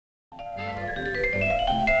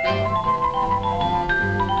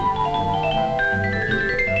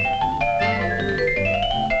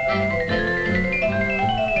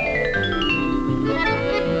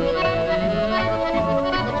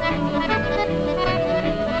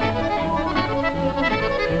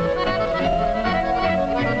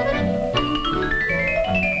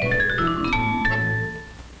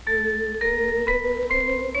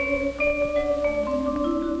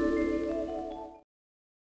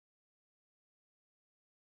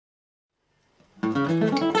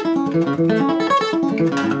So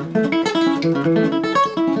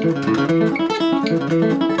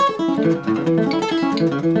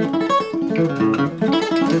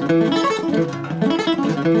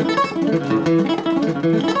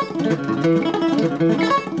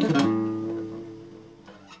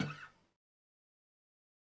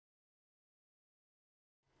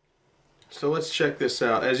let's check this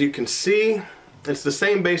out. As you can see, it's the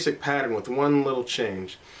same basic pattern with one little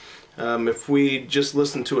change. If we just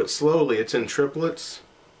listen to it slowly, it's in triplets.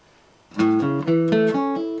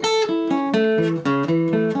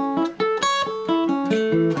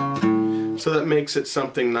 So that makes it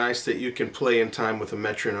something nice that you can play in time with a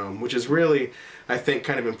metronome, which is really, I think,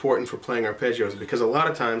 kind of important for playing arpeggios, because a lot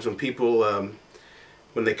of times when people,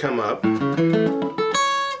 when they come up,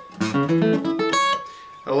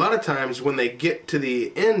 a lot of times when they get to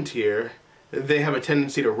the end here, they have a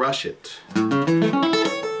tendency to rush it.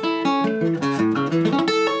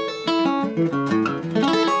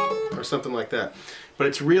 Or something like that. But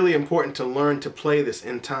it's really important to learn to play this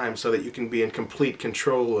in time so that you can be in complete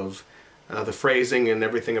control of the phrasing and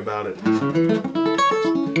everything about it.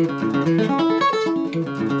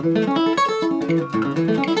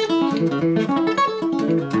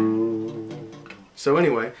 So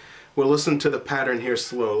anyway, we'll listen to the pattern here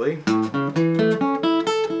slowly.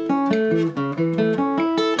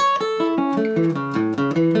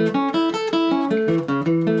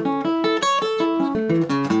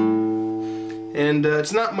 And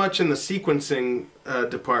it's not much in the sequencing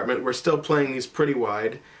department. We're still playing these pretty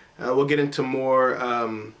wide. We'll get into more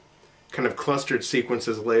kind of clustered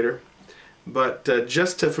sequences later. But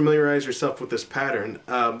just to familiarize yourself with this pattern,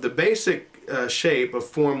 the basic shape of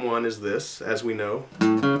form 1 is this, as we know.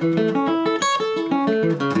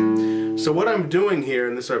 So what I'm doing here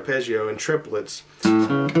in this arpeggio in triplets,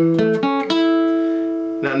 now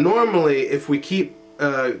normally if we keep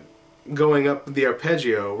going up the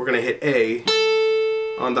arpeggio, we're going to hit A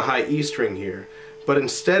on the high E string here. But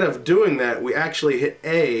instead of doing that, we actually hit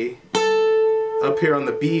A up here on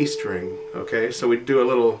the B string. Okay, so we do a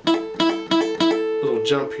little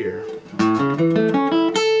jump here.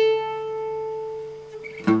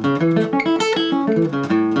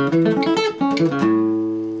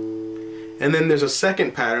 And then there's a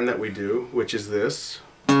second pattern that we do, which is this.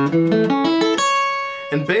 And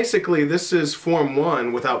basically this is form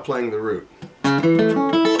 1 without playing the root.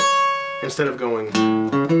 Instead of going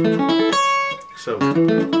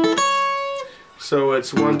so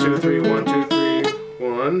it's 1 2 3 1 2 3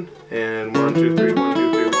 1 and 1 2 3 1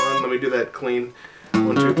 2 3 1. Let me do that clean.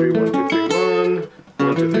 1 2 3 1 2 3 1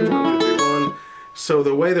 1 2 3 1 2 3 1. So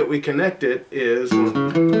the way that we connect it is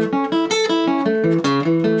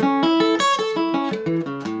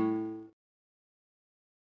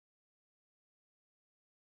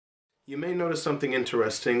you may notice something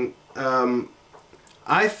interesting.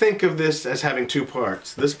 I think of this as having two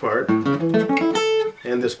parts, this part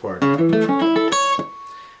and this part.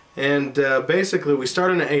 And basically we start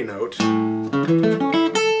on an A note,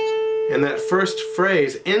 and that first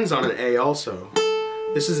phrase ends on an A also.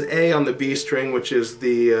 This is A on the B string, which is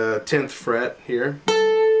the 10th fret here.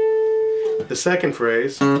 The second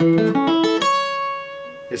phrase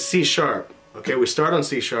is C sharp. Okay, we start on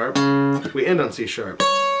C sharp, we end on C sharp.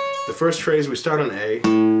 The first phrase we start on A,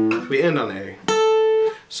 we end on A.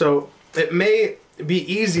 So it may be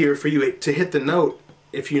easier for you to hit the note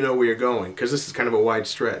if you know where you're going, because this is kind of a wide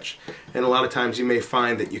stretch. And a lot of times you may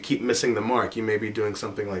find that you keep missing the mark. You may be doing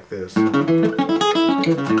something like this. You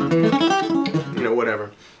know,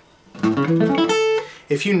 whatever.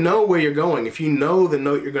 If you know where you're going, if you know the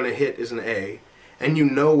note you're going to hit is an A, and you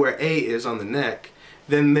know where A is on the neck,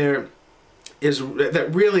 then that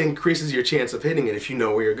really increases your chance of hitting it if you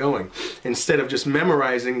know where you're going, instead of just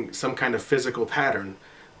memorizing some kind of physical pattern,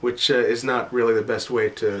 which is not really the best way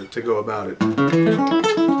to go about it.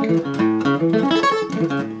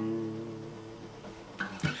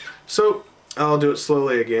 So I'll do it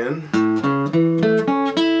slowly again.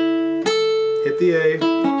 Hit the A.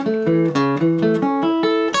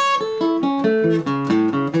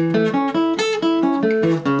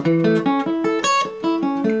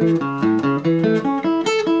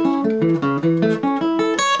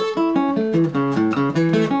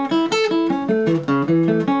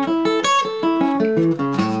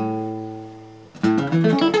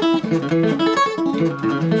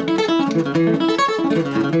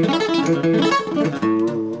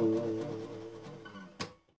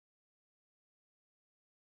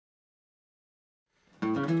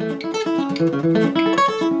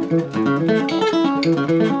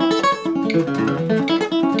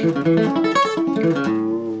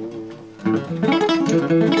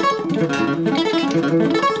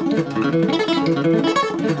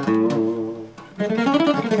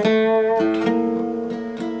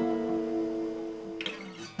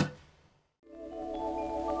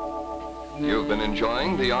 You've been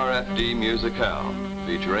enjoying the RFD Musicale,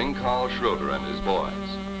 featuring Carl Schroeder and his boys.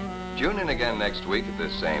 Tune in again next week at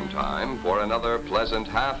this same time for another pleasant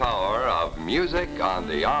half hour of music on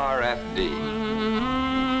the RFD.